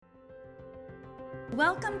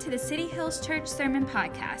Welcome to the City Hills Church Sermon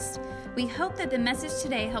Podcast. We hope that the message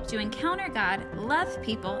today helped you encounter God, love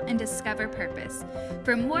people, and discover purpose.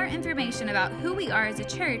 For more information about who we are as a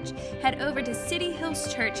church, head over to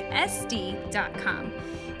cityhillschurchsd.com.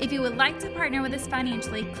 If you would like to partner with us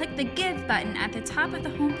financially, click the Give button at the top of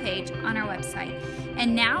the homepage on our website.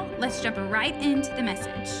 And now, let's jump right into the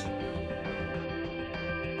message.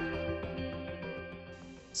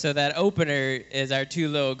 So that opener is our two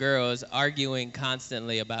little girls arguing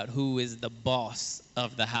constantly about who is the boss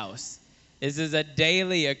of the house. This is a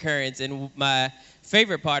daily occurrence, and my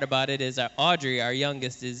favorite part about it is our Audrey, our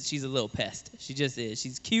youngest, she's a little pest. She just is.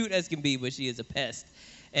 She's cute as can be, but she is a pest.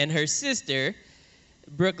 And her sister,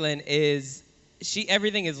 Brooklyn,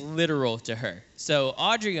 everything is literal to her. So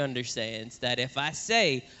Audrey understands that if I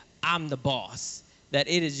say I'm the boss, that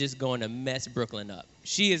it is just going to mess Brooklyn up.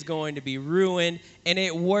 She is going to be ruined, and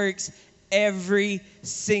it works every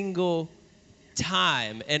single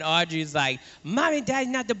time. And Audrey's like, Mommy, Daddy's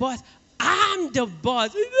not the boss. I'm the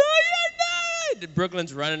boss. No, you're not.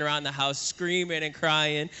 Brooklyn's running around the house screaming and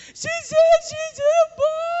crying. She said she's the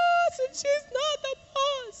boss, and she's not the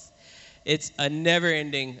boss. It's a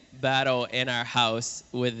never-ending battle in our house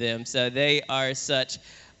with them. So they are such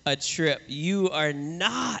a trip. You are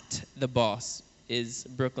not the boss, is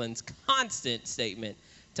Brooklyn's constant statement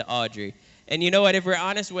to Audrey. And you know what? If we're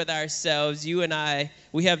honest with ourselves, you and I,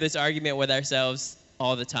 we have this argument with ourselves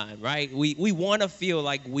all the time, right? We want to feel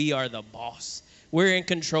like we are the boss. We're in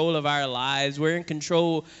control of our lives. We're in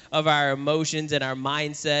control of our emotions and our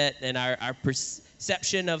mindset and our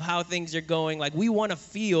perception of how things are going. Like, we want to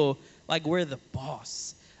feel like we're the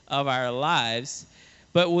boss of our lives.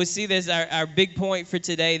 But we'll see this, our big point for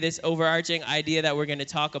today, this overarching idea that we're going to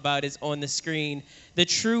talk about is on the screen. The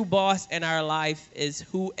true boss in our life is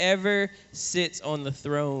whoever sits on the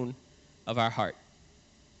throne of our heart.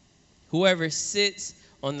 Whoever sits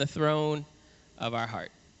on the throne of our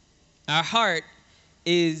heart. Our heart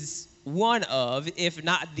is one of, if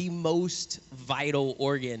not the most vital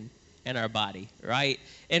organ in our body, right?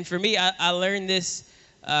 And for me, I learned this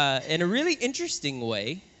in a really interesting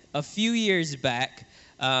way a few years back.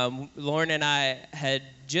 Lauren and I had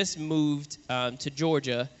just moved to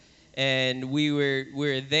Georgia, and we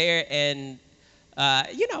were there, and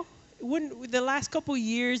when the last couple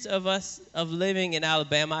years of living in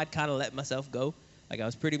Alabama, I'd kind of let myself go. Like, I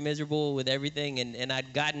was pretty miserable with everything, and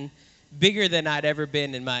I'd gotten bigger than I'd ever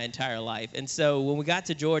been in my entire life. And so when we got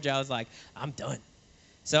to Georgia, I was like, I'm done.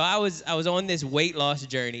 So I was on this weight loss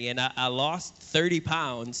journey, and I lost 30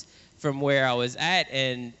 pounds from where I was at,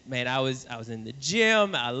 and man, I was in the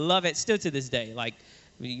gym. I love it still to this day. Like,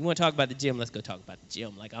 you want to talk about the gym? Let's go talk about the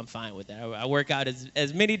gym. Like, I'm fine with that. I work out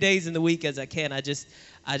as many days in the week as I can. I just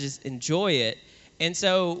enjoy it. And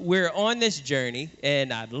so we're on this journey,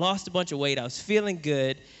 and I'd lost a bunch of weight. I was feeling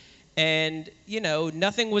good, and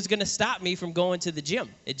nothing was gonna stop me from going to the gym.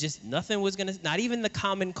 Nothing was gonna, not even the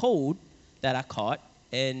common cold that I caught.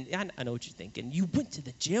 And I know what you're thinking. You went to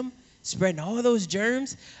the gym, spreading all those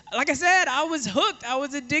germs. Like I said, I was hooked. I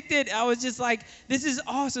was addicted. I was just like, this is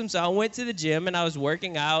awesome. So I went to the gym, and I was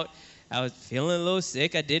working out. I was feeling a little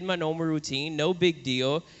sick. I did my normal routine, no big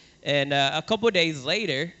deal. And a couple of days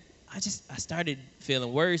later, I started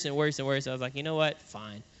feeling worse and worse and worse. I was like, you know what?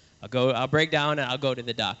 Fine. I'll break down, and I'll go to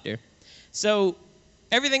the doctor. So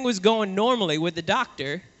everything was going normally with the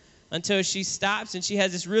doctor until she stops, and she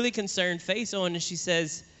has this really concerned face on, and she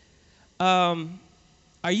says,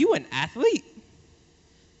 are you an athlete?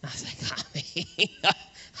 I was like,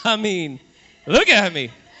 I mean, look at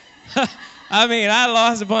me. I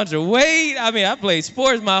lost a bunch of weight. I played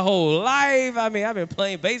sports my whole life. I've been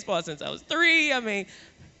playing baseball since I was 3.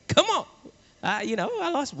 Come on. I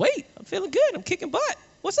lost weight. I'm feeling good. I'm kicking butt.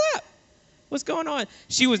 What's up? What's going on?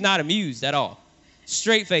 She was not amused at all.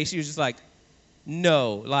 Straight face. She was just like,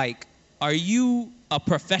 no, like, are you a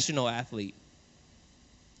professional athlete?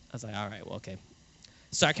 I was like, all right, well, okay.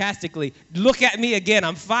 Sarcastically, look at me again.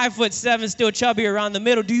 I'm 5'7", still chubby around the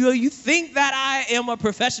middle. Do you think that I am a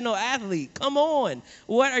professional athlete? Come on.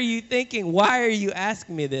 What are you thinking? Why are you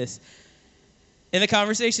asking me this? And the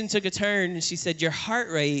conversation took a turn, and she said, your heart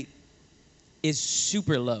rate is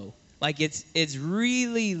super low. Like, it's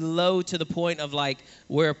really low to the point of, like,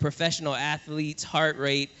 where a professional athlete's heart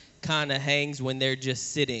rate kind of hangs when they're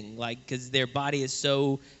just sitting, like, because their body is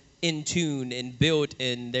so in tune and built,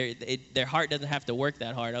 and their heart doesn't have to work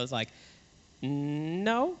that hard. I was like,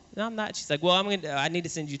 no, I'm not. She's like, well, I need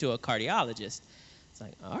to send you to a cardiologist. It's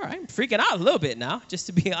like, all right, I'm freaking out a little bit now, just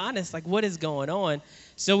to be honest. Like, what is going on?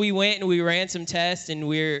 So we went and we ran some tests, and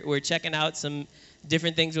we're checking out some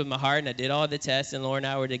different things with my heart, and I did all the tests, and Lauren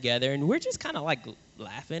and I were together, and we're just kind of like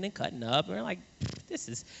laughing and cutting up, and we're like,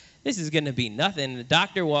 this is going to be nothing. The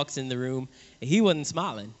doctor walks in the room, and he wasn't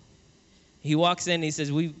smiling. He walks in, and he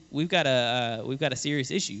says, we've got a serious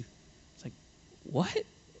issue. It's like, what?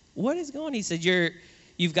 What is going on? He said,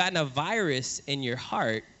 you've gotten a virus in your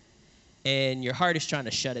heart, and your heart is trying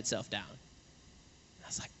to shut itself down. I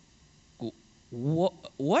was like,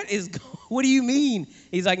 what do you mean?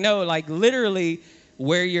 He's like, no, like literally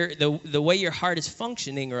where the way your heart is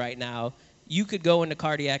functioning right now, you could go into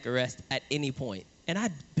cardiac arrest at any point. And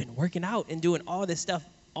I'd been working out and doing all this stuff,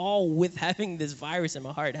 all with having this virus in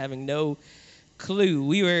my heart, having no clue.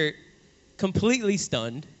 We were completely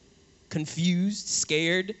stunned, confused,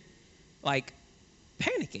 scared, like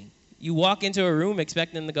panicking. You walk into a room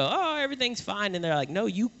expecting them to go, oh, everything's fine. And they're like, no,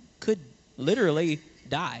 you could literally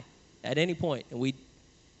die at any point. And we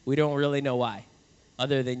don't really know why,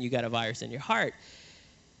 other than you got a virus in your heart.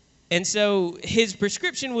 And so his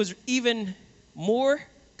prescription was even more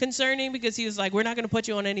concerning because he was like, we're not going to put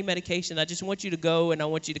you on any medication. I just want you to go, and I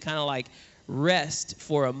want you to kind of like rest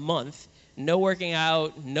for a month. No working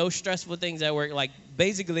out, no stressful things at work. Like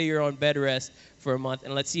basically you're on bed rest for a month,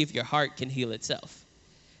 and let's see if your heart can heal itself.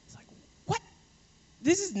 It's like, what?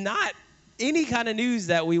 This is not any kind of news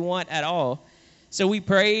that we want at all. So we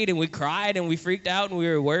prayed and we cried and we freaked out and we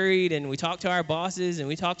were worried, and we talked to our bosses and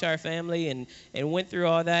we talked to our family and went through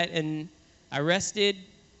all that. And I rested,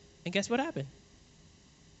 and guess what happened?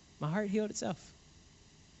 My heart healed itself.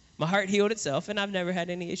 My heart healed itself, and I've never had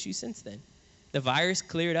any issues since then. The virus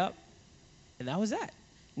cleared up, and that was that.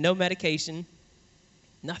 No medication,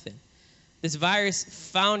 nothing. This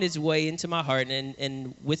virus found its way into my heart,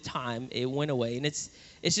 and with time, it went away. And it's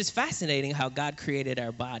just fascinating how God created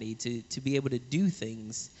our body to be able to do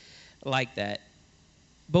things like that.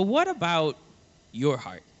 But what about your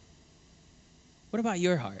heart? What about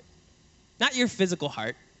your heart? Not your physical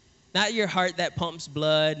heart. Not your heart that pumps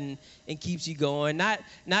blood and keeps you going. Not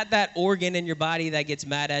that organ in your body that gets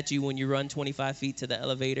mad at you when you run 25 feet to the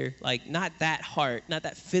elevator. Like, not that heart, not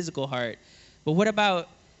that physical heart. But what about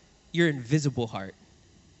your invisible heart?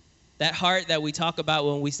 That heart that we talk about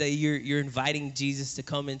when we say you're inviting Jesus to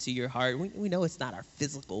come into your heart. We know it's not our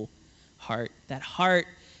physical heart. That heart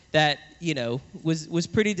that, was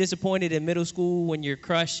pretty disappointed in middle school when your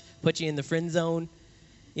crush put you in the friend zone.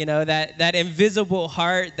 That invisible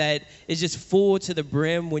heart that is just full to the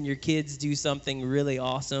brim when your kids do something really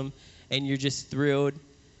awesome and you're just thrilled.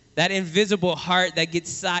 That invisible heart that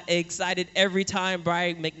gets excited every time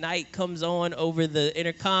Brian McKnight comes on over the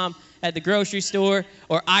intercom at the grocery store,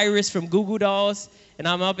 or Iris from Goo Goo Dolls, and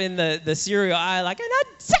I'm up in the cereal aisle like, and I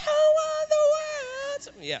don't want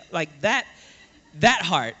the world. Yeah, like that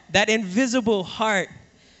heart, that invisible heart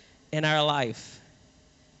in our life.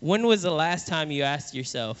 When was the last time you asked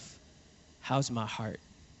yourself, how's my heart?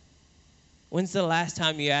 When's the last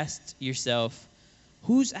time you asked yourself,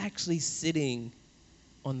 who's actually sitting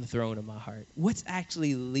on the throne of my heart? What's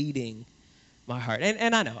actually leading my heart?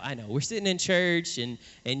 And I know, we're sitting in church and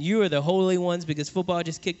you are the holy ones because football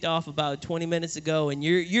just kicked off about 20 minutes ago, and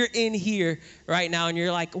you're in here right now and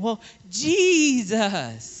you're like, well,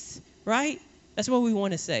 Jesus, right? That's what we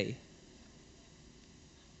want to say.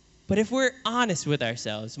 But if we're honest with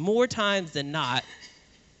ourselves, more times than not,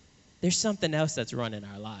 there's something else that's running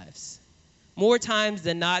our lives. More times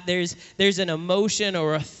than not, there's an emotion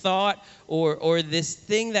or a thought or this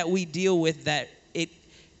thing that we deal with that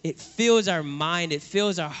it fills our mind, it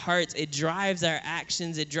fills our hearts, it drives our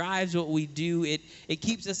actions, it drives what we do, it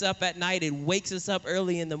keeps us up at night, it wakes us up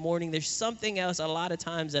early in the morning. There's something else a lot of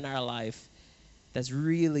times in our life that's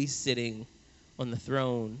really sitting on the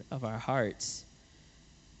throne of our hearts.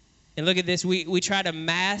 And look at this, we try to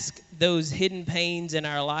mask those hidden pains in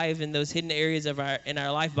our life and those hidden areas in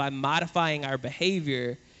our life by modifying our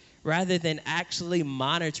behavior rather than actually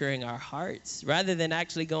monitoring our hearts, rather than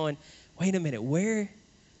actually going, wait a minute,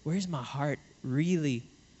 where's my heart really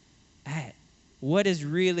at? What is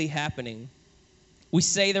really happening? We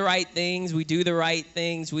say the right things, we do the right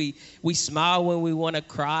things, we smile when we want to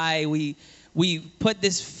cry, we put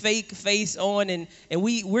this fake face on, and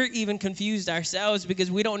we're even confused ourselves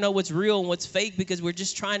because we don't know what's real and what's fake because we're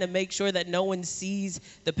just trying to make sure that no one sees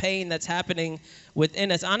the pain that's happening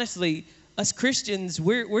within us. Honestly, us Christians,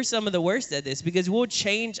 we're some of the worst at this because we'll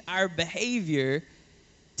change our behavior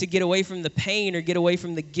to get away from the pain or get away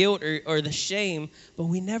from the guilt or the shame, but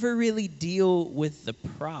we never really deal with the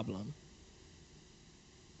problem.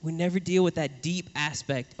 We never deal with that deep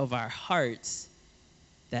aspect of our hearts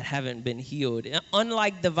that haven't been healed.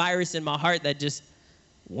 Unlike the virus in my heart that just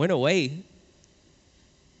went away,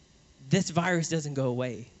 this virus doesn't go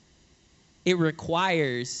away. It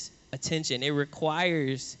requires attention. It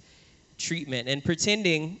requires treatment. And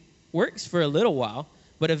pretending works for a little while,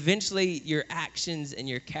 but eventually your actions and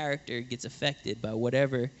your character gets affected by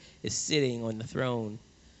whatever is sitting on the throne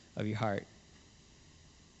of your heart.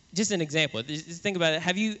 Just an example. Just think about it.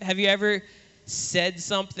 Have you ever said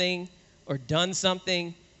something or done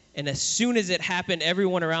something, and as soon as it happened,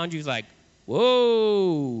 everyone around you is like,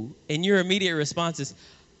 whoa, and your immediate response is,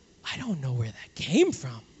 I don't know where that came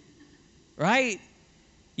from, right?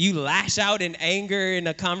 You lash out in anger in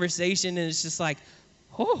a conversation, and it's just like,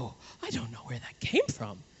 oh, I don't know where that came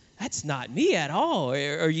from. That's not me at all.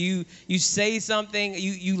 Or you say something,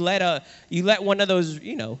 you let one of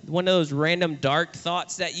those random dark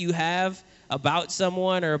thoughts that you have about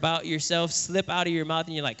someone or about yourself slip out of your mouth,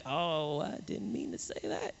 and you're like, oh, I didn't mean to say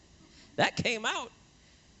that. That came out.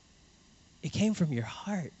 It came from your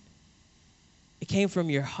heart. It came from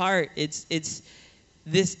your heart. It's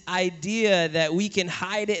this idea that we can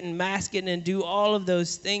hide it and mask it and do all of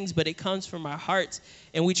those things, but it comes from our hearts.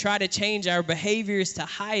 And we try to change our behaviors to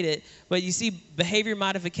hide it. But you see, behavior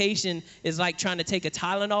modification is like trying to take a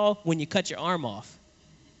Tylenol when you cut your arm off.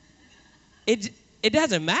 It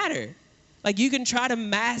doesn't matter. Like, you can try to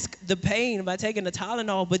mask the pain by taking a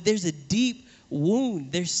Tylenol, but there's a deep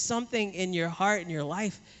wound. There's something in your heart and your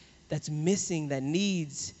life that's missing, that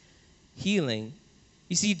needs healing.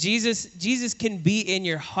 You see, Jesus can be in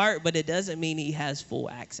your heart, but it doesn't mean he has full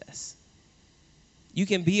access. You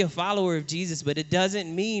can be a follower of Jesus, but it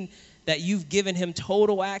doesn't mean that you've given him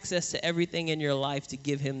total access to everything in your life to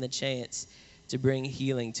give him the chance to bring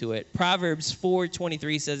healing to it. Proverbs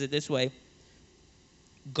 4:23 says it this way: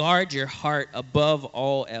 guard your heart above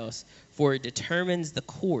all else, for it determines the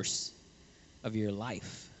course of your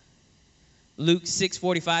life. Luke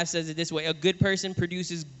 6:45 says it this way: a good person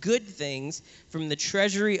produces good things from the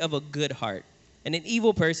treasury of a good heart, and an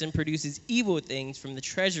evil person produces evil things from the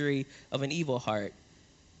treasury of an evil heart.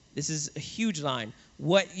 This is a huge line.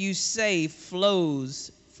 What you say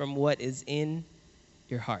flows from what is in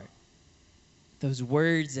your heart. Those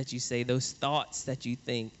words that you say, those thoughts that you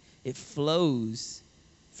think, it flows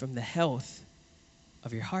from the health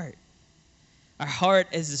of your heart. Our heart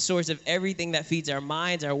is the source of everything that feeds our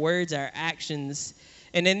minds, our words, our actions.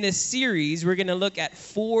 And in this series, we're going to look at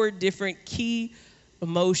 4 different key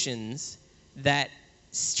emotions that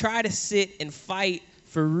try to sit and fight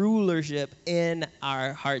for rulership in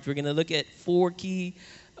our hearts. We're going to look at 4 key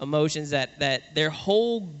emotions that their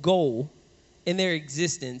whole goal in their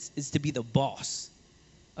existence is to be the boss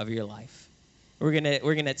of your life. We're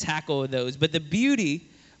going to tackle those. But the beauty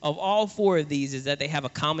of all 4 of these is that they have a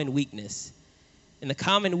common weakness. And the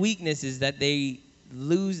common weakness is that they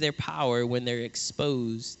lose their power when they're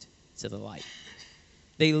exposed to the light.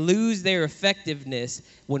 They lose their effectiveness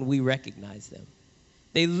when we recognize them.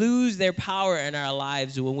 They lose their power in our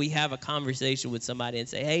lives when we have a conversation with somebody and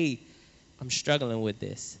say, hey, I'm struggling with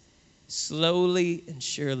this. Slowly and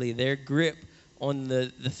surely, their grip on the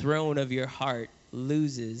throne of your heart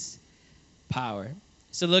loses power.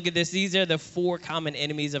 So look at this. These are the 4 common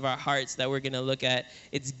enemies of our hearts that we're going to look at.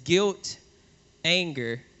 It's guilt,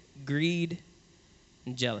 anger, greed,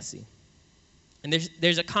 and jealousy. And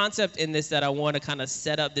there's a concept in this that I want to kind of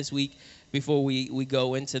set up this week before we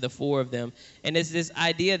go into the 4 of them. And it's this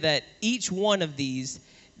idea that each one of these,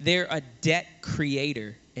 they're a debt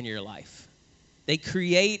creator in your life. They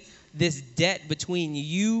create this debt between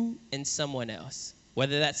you and someone else.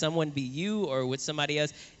 Whether that someone be you or with somebody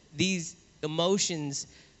else, these emotions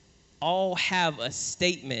all have a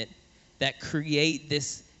statement that create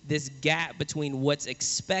this gap between what's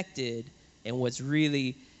expected and what's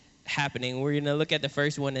really happening. We're going to look at the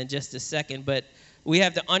first one in just a second, but we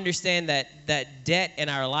have to understand that debt in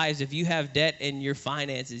our lives, if you have debt in your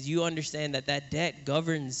finances, you understand that debt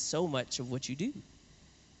governs so much of what you do.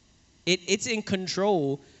 It's in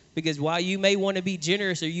control, because while you may want to be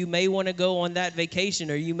generous, or you may want to go on that vacation,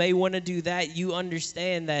 or you may want to do that, you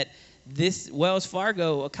understand that this Wells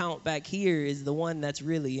Fargo account back here is the one that's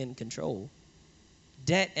really in control.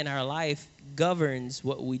 Debt in our life governs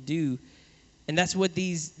what we do. And that's what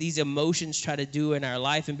these emotions try to do in our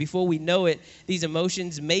life. And before we know it, these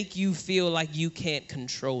emotions make you feel like you can't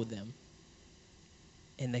control them.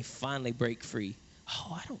 And they finally break free.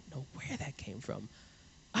 Oh, I don't know where that came from.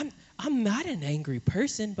 I'm not an angry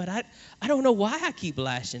person, but I don't know why I keep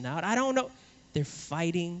lashing out. I don't know. They're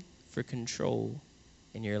fighting for control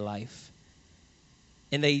in your life.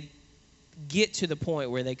 And they get to the point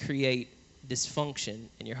where they create dysfunction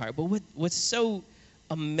in your heart. But what's so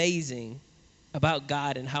amazing about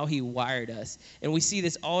God and how he wired us, and we see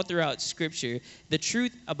this all throughout Scripture, the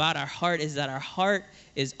truth about our heart is that our heart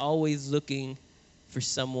is always looking for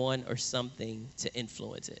someone or something to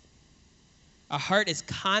influence it. Our heart is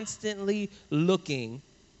constantly looking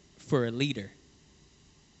for a leader.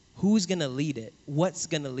 Who's going to lead it? What's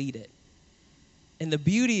going to lead it? And the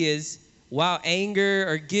beauty is, while anger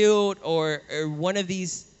or guilt or one of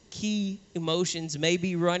these key emotions may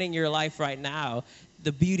be running your life right now,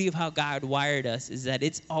 the beauty of how God wired us is that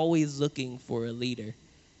it's always looking for a leader.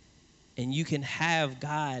 And you can have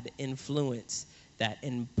God influence that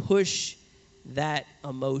and push that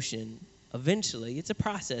emotion eventually. It's a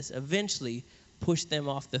process. Eventually push them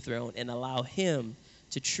off the throne and allow him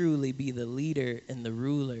to truly be the leader and the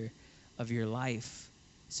ruler of your life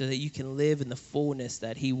so that you can live in the fullness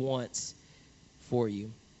that he wants for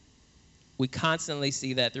you. We constantly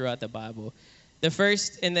see that throughout the Bible. The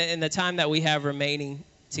first, in the time that we have remaining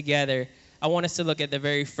together, I want us to look at the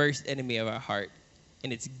very first enemy of our heart,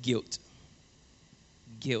 and it's guilt.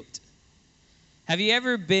 Guilt. Have you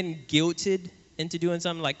ever been guilted into doing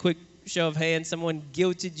something? Like, quick show of hands, someone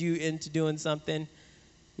guilted you into doing something?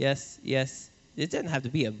 Yes. It doesn't have to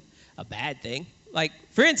be a bad thing. Like,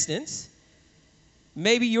 for instance,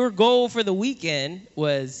 maybe your goal for the weekend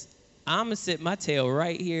was, I'm going to sit my tail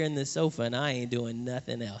right here in the sofa and I ain't doing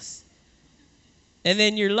nothing else. And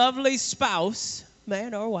then your lovely spouse,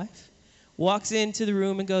 man or wife, walks into the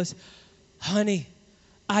room and goes, honey,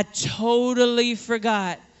 I totally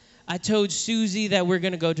forgot. I told Susie that we're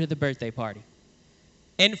going to go to the birthday party.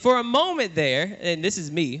 And for a moment there, and this is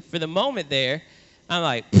me, for the moment there, I'm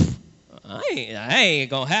like, I ain't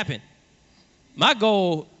going to happen. My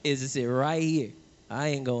goal is to sit right here. I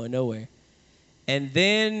ain't going nowhere. And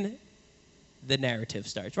then the narrative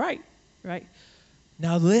starts, right?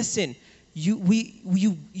 Now listen, you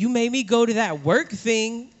made me go to that work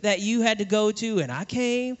thing that you had to go to, and I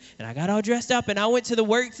came, and I got all dressed up, and I went to the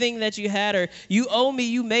work thing that you had, or you owe me,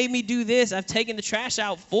 you made me do this. I've taken the trash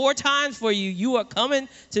out 4 times for you. You are coming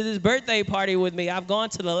to this birthday party with me. I've gone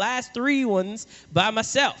to the last 3 ones by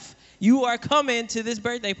myself. You are coming to this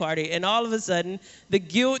birthday party, and all of a sudden, the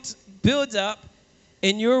guilt builds up,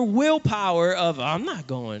 and your willpower of, I'm not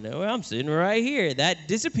going nowhere, I'm sitting right here, that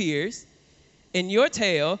disappears. And your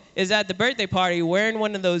tail is at the birthday party wearing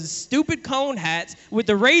one of those stupid cone hats with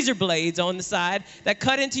the razor blades on the side that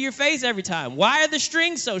cut into your face every time. Why are the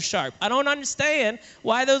strings so sharp? I don't understand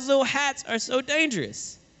why those little hats are so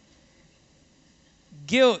dangerous.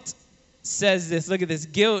 Guilt says this. Look at this.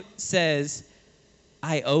 Guilt says,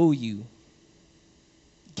 I owe you.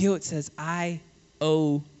 Guilt says, I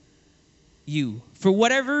owe you. For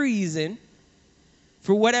whatever reason,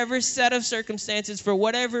 for whatever set of circumstances, for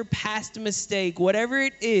whatever past mistake, whatever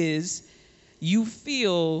it is, you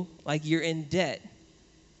feel like you're in debt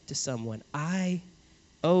to someone. I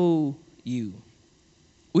owe you.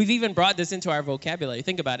 We've even brought this into our vocabulary.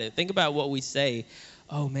 Think about it. Think about what we say.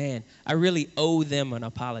 Oh, man, I really owe them an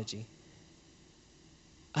apology.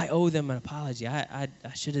 I owe them an apology. I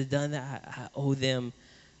should have done that. I owe them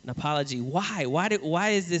an apology. Why? Why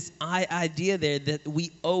is this idea there that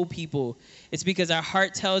we owe people? It's because our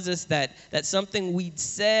heart tells us that something we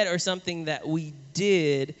said or something that we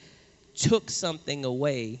did took something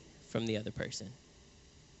away from the other person.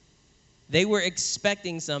 They were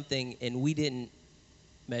expecting something and we didn't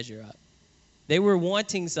measure up. They were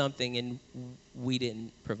wanting something and we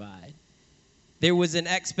didn't provide. There was an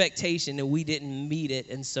expectation and we didn't meet it,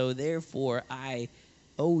 and so therefore I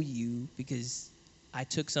owe you because I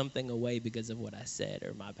took something away because of what I said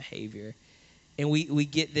or my behavior. And we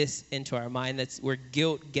get this into our mind. That's where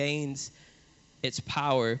guilt gains its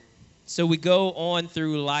power. So we go on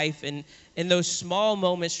through life and in those small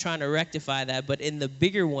moments trying to rectify that. But in the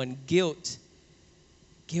bigger one, guilt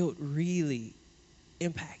really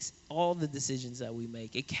impacts all the decisions that we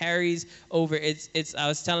make. It carries over. It's. I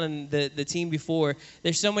was telling the team before,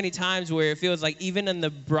 there's so many times where it feels like even in the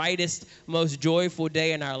brightest, most joyful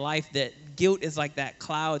day in our life, that guilt is like that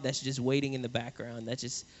cloud that's just waiting in the background, that's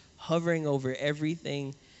just hovering over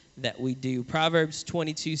everything that we do. Proverbs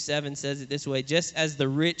 22:7 says it this way: just as the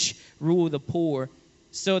rich rule the poor,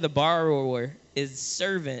 so the borrower is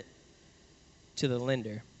servant to the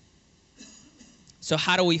lender. So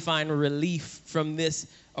how do we find relief from this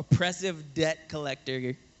oppressive debt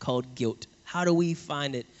collector called guilt? How do we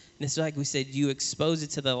find it? And it's like we said, you expose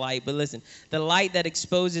it to the light. But listen, the light that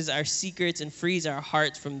exposes our secrets and frees our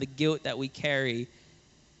hearts from the guilt that we carry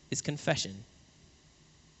is confession.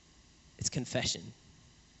 It's confession.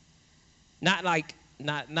 Not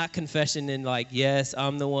confession in like, yes,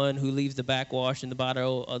 I'm the one who leaves the backwash in the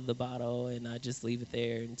bottle of the bottle and I just leave it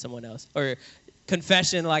there and someone else. Or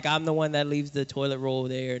confession like I'm the one that leaves the toilet roll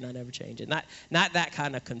there and I never change it. Not that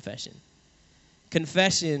kind of confession.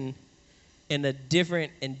 Confession in a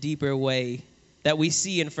different and deeper way that we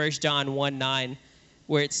see in 1 John 1:9,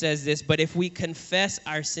 where it says this, but if we confess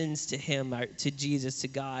our sins to him, to Jesus, to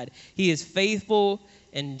God, he is faithful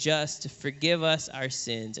and just to forgive us our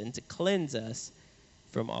sins and to cleanse us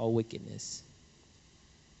from all wickedness.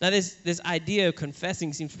 Now, this idea of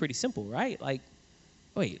confessing seems pretty simple, right? Like,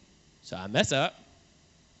 wait, so I mess up.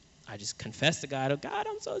 I just confess to God, oh, God,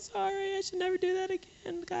 I'm so sorry. I should never do that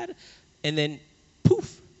again, God. And then,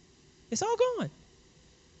 poof, it's all gone.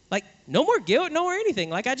 Like, no more guilt, no more anything.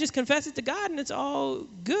 Like, I just confess it to God, and it's all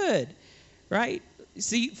good, right?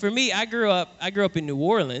 See, for me, I grew up in New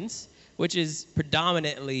Orleans, which is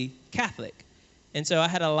predominantly Catholic. And so I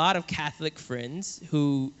had a lot of Catholic friends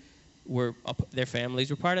who their families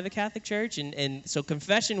were part of the Catholic Church. And so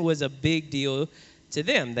confession was a big deal to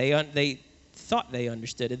them. They thought they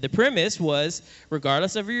understood it. The premise was,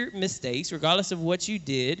 regardless of your mistakes, regardless of what you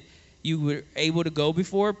did, you were able to go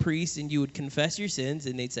before a priest and you would confess your sins,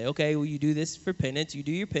 and they'd say, okay, well, you do this for penance, you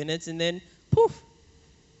do your penance, and then poof,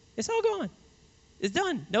 it's all gone. It's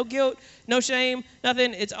done. No guilt, no shame,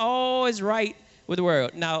 nothing. It's always right with the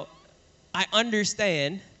world. Now, I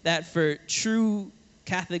understand that for true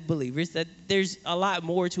Catholic believers that there's a lot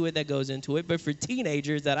more to it that goes into it, but for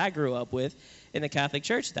teenagers that I grew up with in the Catholic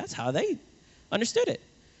Church, that's how they understood it.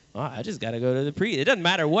 Well, I just got to go to the priest. It doesn't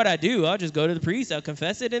matter what I do. I'll just go to the priest. I'll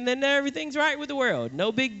confess it, and then everything's right with the world.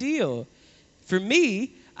 No big deal. For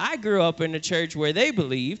me, I grew up in a church where they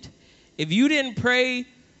believed if you didn't pray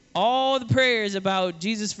all the prayers about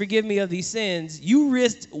Jesus, forgive me of these sins, you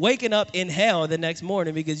risked waking up in hell the next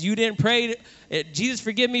morning because you didn't pray, Jesus,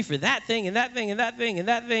 forgive me for that thing and that thing and that thing and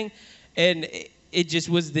that thing. And it just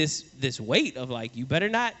was this weight of like, you better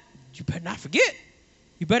not forget.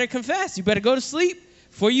 You better confess. You better go to sleep.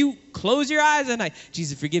 Before you close your eyes at night,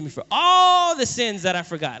 Jesus, forgive me for all the sins that I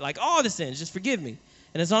forgot. Like all the sins, just forgive me.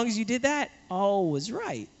 And as long as you did that, all was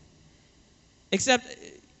right. Except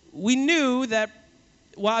we knew that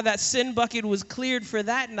while that sin bucket was cleared for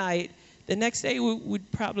that night, the next day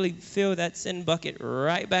we'd probably fill that sin bucket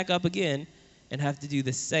right back up again and have to do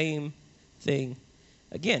the same thing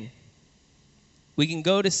again. We can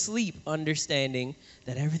go to sleep understanding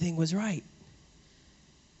that everything was right.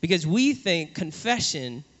 Because we think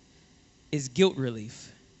confession is guilt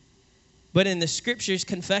relief. But in the scriptures,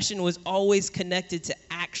 confession was always connected to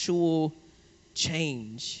actual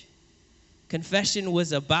change. Confession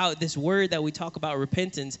was about this word that we talk about,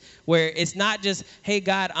 repentance, where it's not just, hey,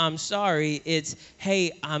 God, I'm sorry. It's,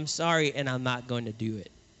 hey, I'm sorry, and I'm not going to do it.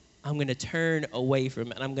 I'm going to turn away from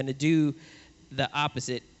it, and I'm going to do the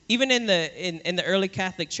opposite. Even in the early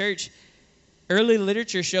Catholic Church, early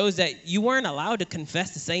literature shows that you weren't allowed to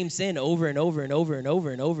confess the same sin over and over and over and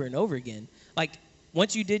over and over and over again. Like,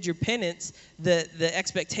 once you did your penance, the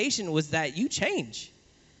expectation was that you change.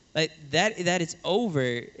 Like, that it's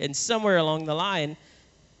over. And somewhere along the line,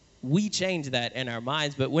 we changed that in our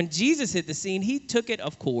minds. But when Jesus hit the scene, he took it,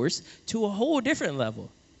 of course, to a whole different level.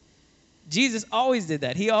 Jesus always did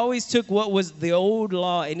that. He always took what was the old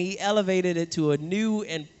law and he elevated it to a new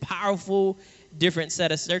and powerful different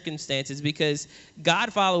set of circumstances, because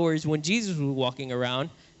God followers, when Jesus was walking around,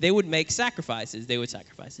 they would make sacrifices. They would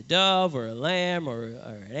sacrifice a dove or a lamb or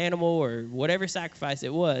an animal or whatever sacrifice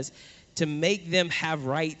it was to make them have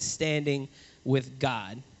right standing with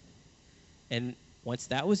God. And once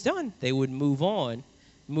that was done, they would move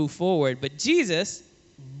forward. But Jesus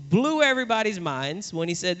blew everybody's minds when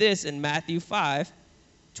he said this in Matthew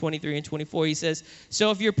 5:23 and 24, he says,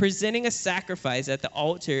 so if you're presenting a sacrifice at the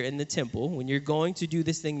altar in the temple, when you're going to do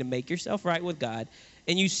this thing to make yourself right with God,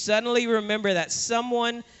 and you suddenly remember that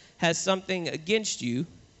someone has something against you,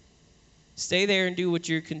 stay there and do what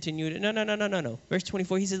you're continuing to. No. Verse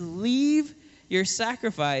 24, he says, leave your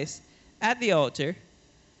sacrifice at the altar,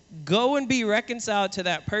 go and be reconciled to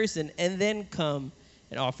that person, and then come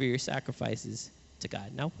and offer your sacrifices to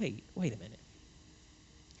God. Now, wait a minute.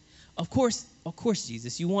 Of course,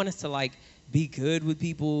 Jesus, you want us to like be good with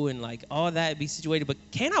people and like all that, be situated, but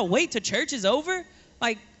can I wait till church is over?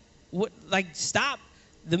 Like, what? Like, stop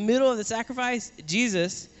the middle of the sacrifice?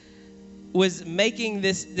 Jesus was making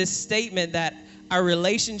this statement that our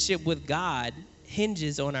relationship with God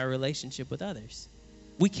hinges on our relationship with others.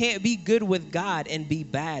 We can't be good with God and be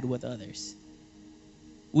bad with others.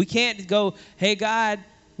 We can't go, hey, God,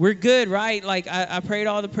 we're good, right? Like, I prayed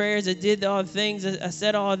all the prayers, I did all the things, I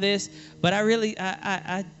said all this, but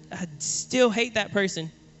I still hate that person.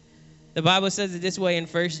 The Bible says it this way in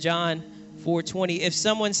 1 John 4:20. If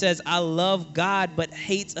someone says, I love God, but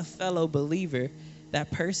hates a fellow believer, that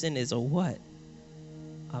person is a what?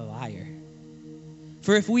 A liar.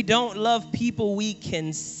 For if we don't love people we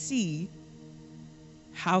can see,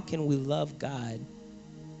 how can we love God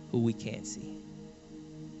who we can't see?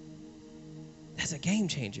 That's a game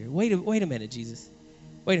changer. Wait a minute, Jesus.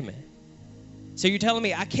 Wait a minute. So you're telling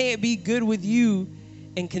me I can't be good with you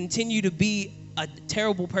and continue to be a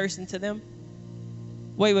terrible person to them?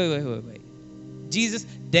 Wait. Jesus,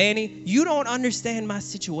 Danny, you don't understand my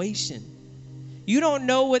situation. You don't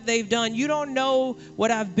know what they've done. You don't know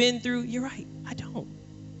what I've been through. You're right. I don't.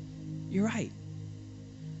 You're right.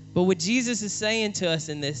 But what Jesus is saying to us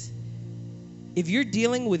in this, if you're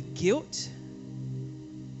dealing with guilt,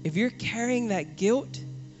 if you're carrying that guilt,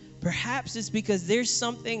 perhaps it's because there's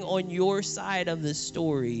something on your side of the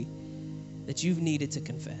story that you've needed to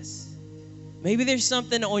confess. Maybe there's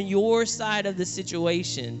something on your side of the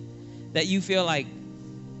situation that you feel like,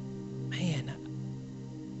 man,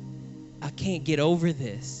 I can't get over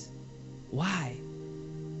this. Why?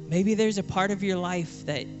 Maybe there's a part of your life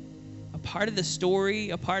that, a part of the story,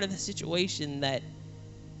 a part of the situation that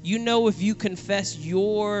you know if you confess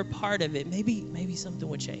your part of it, maybe something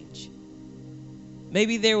would change.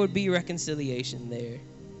 Maybe there would be reconciliation there.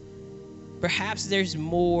 Perhaps there's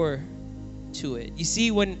more to it. You see,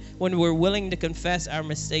 when we're willing to confess our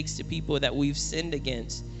mistakes to people that we've sinned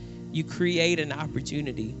against, you create an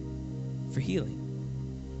opportunity for healing.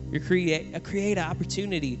 You create an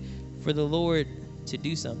opportunity for the Lord to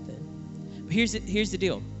do something. But here's the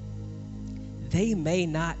deal. They may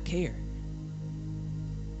not care.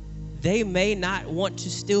 They may not want to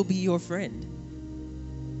still be your friend.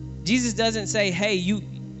 Jesus doesn't say, hey,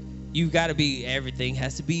 you got to be, everything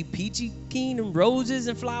has to be peachy keen and roses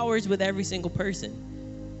and flowers with every single person.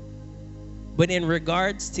 But in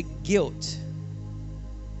regards to guilt,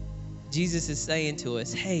 Jesus is saying to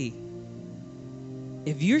us, hey,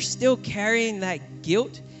 if you're still carrying that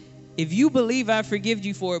guilt, if you believe I forgive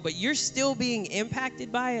you for it, but you're still being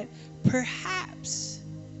impacted by it, perhaps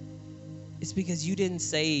it's because you didn't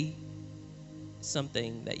say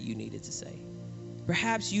something that you needed to say.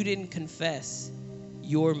 Perhaps you didn't confess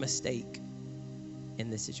your mistake in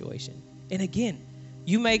this situation. And again,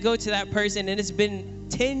 you may go to that person and it's been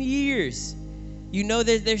 10 years. You know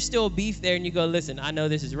that there's still beef there and you go, listen, I know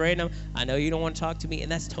this is random. I know you don't want to talk to me,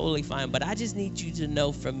 and that's totally fine. But I just need you to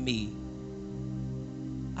know from me,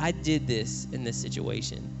 I did this in this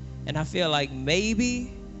situation. And I feel like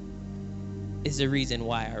maybe is the reason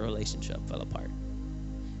why our relationship fell apart.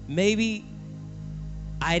 Maybe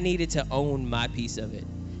I needed to own my piece of it.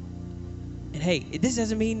 And hey, this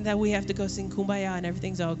doesn't mean that we have to go sing Kumbaya and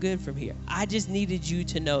everything's all good from here. I just needed you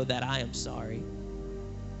to know that I am sorry.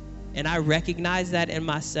 And I recognize that in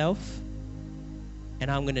myself.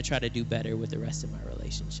 And I'm going to try to do better with the rest of my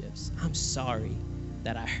relationships. I'm sorry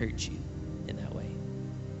that I hurt you in that way.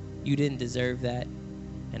 You didn't deserve that,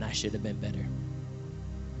 and I should have been better.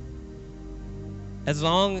 As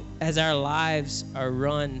long as our lives are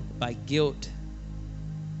run by guilt,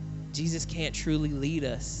 Jesus can't truly lead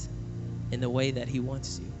us in the way that he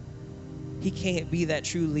wants to. He can't be that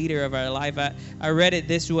true leader of our life. I read it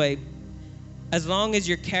this way. As long as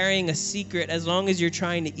you're carrying a secret, as long as you're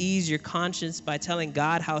trying to ease your conscience by telling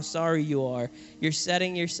God how sorry you are, you're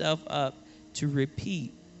setting yourself up to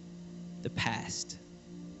repeat the past.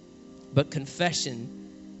 But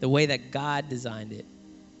confession, the way that God designed it,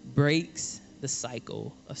 breaks the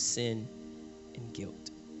cycle of sin and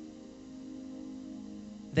guilt.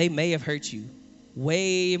 They may have hurt you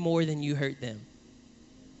way more than you hurt them.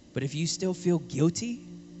 But if you still feel guilty,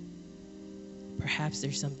 perhaps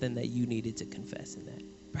there's something that you needed to confess in that.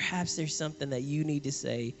 Perhaps there's something that you need to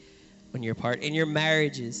say on your part. In your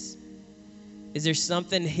marriages, is there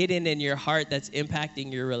something hidden in your heart that's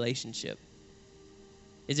impacting your relationship?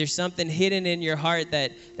 Is there something hidden in your heart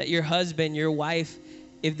that your husband, your wife,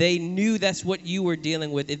 if they knew that's what you were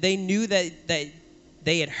dealing with, if they knew that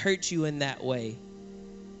they had hurt you in that way,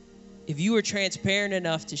 if you were transparent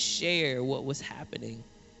enough to share what was happening,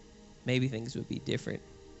 maybe things would be different.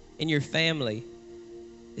 In your family,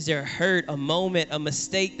 is there a hurt, a moment, a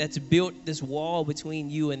mistake that's built this wall between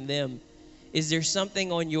you and them? Is there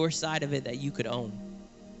something on your side of it that you could own?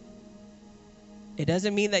 It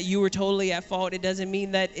doesn't mean that you were totally at fault. It doesn't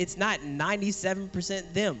mean that it's not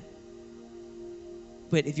 97% them.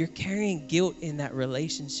 But if you're carrying guilt in that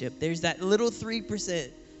relationship, there's that little 3%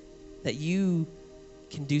 that you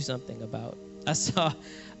can do something about. I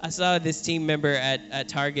saw this team member at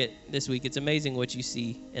Target this week. It's amazing what you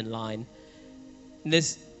see in line. And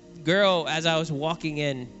this girl, as I was walking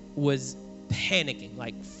in, was panicking,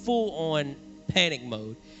 like full on panic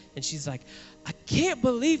mode. And she's like, I can't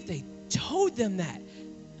believe they told them that.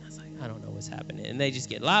 I was like, I don't know what's happening. And they just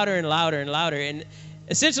get louder and louder and louder. And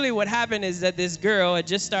essentially what happened is that this girl had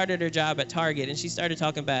just started her job at Target, and she started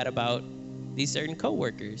talking bad about these certain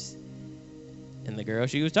coworkers. And the girl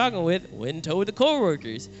she was talking with went and told the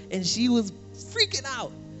coworkers, and she was freaking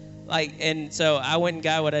out. And so I went and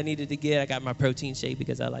got what I needed to get. I got my protein shake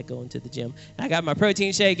because I like going to the gym. And I got my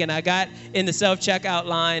protein shake, and I got in the self-checkout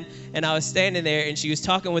line, and I was standing there, and she was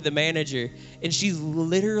talking with the manager, and she's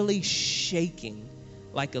literally shaking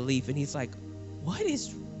like a leaf. And he's like, what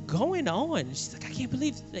is going on? She's like, I can't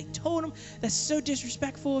believe they told him. That's so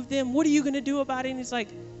disrespectful of them. What are you going to do about it? And he's like,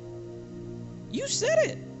 you said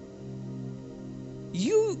it.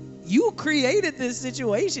 You created this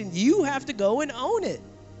situation. You have to go and own it.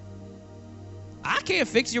 I can't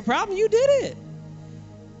fix your problem. You did it.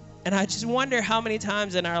 And I just wonder how many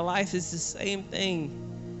times in our life is the same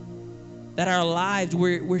thing. That our lives,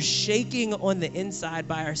 we're shaking on the inside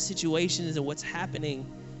by our situations and what's happening.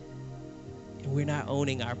 And we're not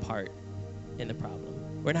owning our part in the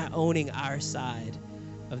problem. We're not owning our side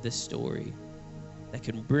of the story that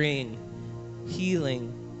can bring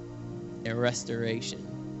healing and restoration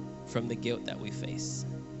from the guilt that we face.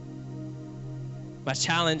 My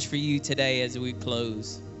challenge for you today as we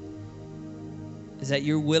close is that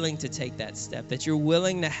you're willing to take that step, that you're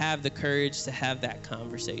willing to have the courage to have that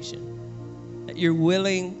conversation, that you're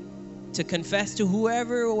willing to confess to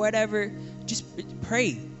whoever or whatever. Just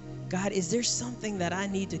pray, God, is there something that I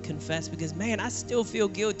need to confess? Because, man, I still feel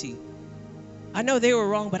guilty. I know they were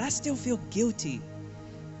wrong, but I still feel guilty.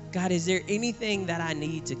 God, is there anything that I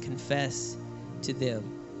need to confess to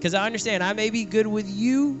them? Because I understand I may be good with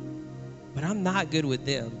you, but I'm not good with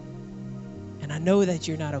them. And I know that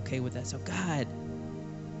you're not okay with that. So God,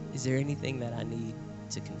 is there anything that I need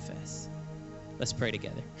to confess? Let's pray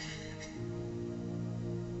together.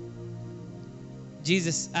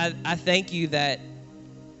 Jesus, I thank you that,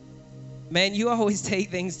 man, you always take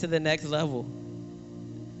things to the next level.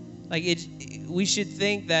 We should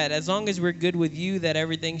think that as long as we're good with you, that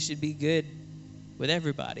everything should be good with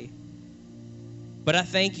everybody. But I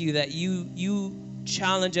thank you that you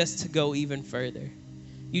challenge us to go even further.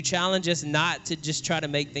 You challenge us not to just try to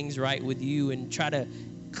make things right with you and try to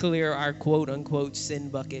clear our quote-unquote sin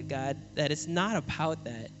bucket, God, that it's not about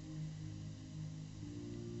that.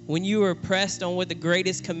 When you were pressed on what the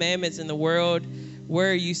greatest commandments in the world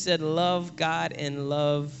were, you said love God and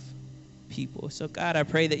love people. So God, I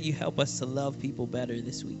pray that you help us to love people better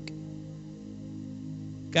this week.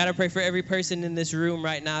 God, I pray for every person in this room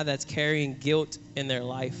right now that's carrying guilt in their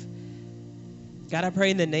life. God, I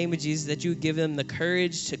pray in the name of Jesus that you would give them the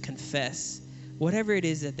courage to confess whatever it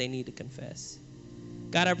is that they need to confess.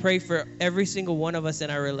 God, I pray for every single one of us in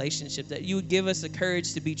our relationship that you would give us the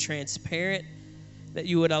courage to be transparent, that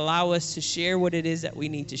you would allow us to share what it is that we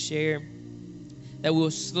need to share, that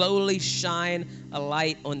we'll slowly shine a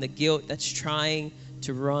light on the guilt that's trying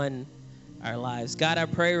to run our lives. God, I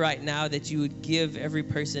pray right now that you would give every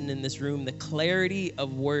person in this room the clarity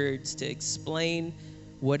of words to explain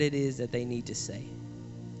what it is that they need to say.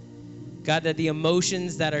 God, that the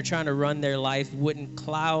emotions that are trying to run their life wouldn't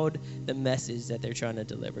cloud the message that they're trying to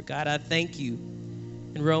deliver. God, I thank you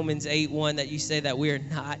in Romans 8:1 that you say that we are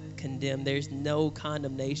not condemned. There's no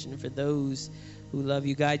condemnation for those who love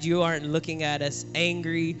you. God, you aren't looking at us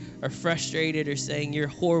angry or frustrated or saying you're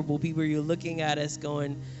horrible people. You're looking at us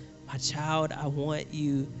going, my child, I want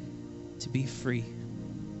you to be free.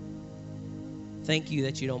 Thank you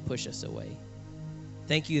that you don't push us away.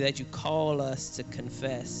 Thank you that you call us to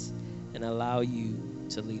confess and allow you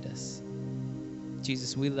to lead us.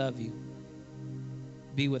 Jesus, we love you.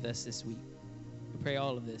 Be with us this week. We pray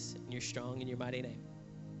all of this in your strong and your mighty name.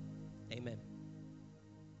 Amen.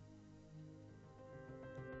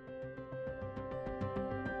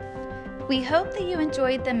 We hope that you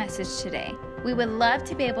enjoyed the message today. We would love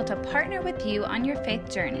to be able to partner with you on your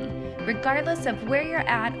faith journey. Regardless of where you're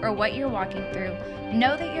at or what you're walking through,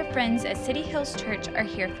 know that your friends at City Hills Church are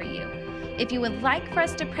here for you. If you would like for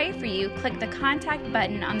us to pray for you, click the contact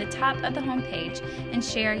button on the top of the homepage and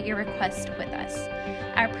share your request with us.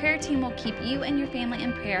 Our prayer team will keep you and your family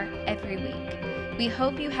in prayer every week. We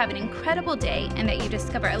hope you have an incredible day and that you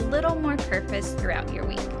discover a little more purpose throughout your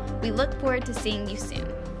week. We look forward to seeing you soon.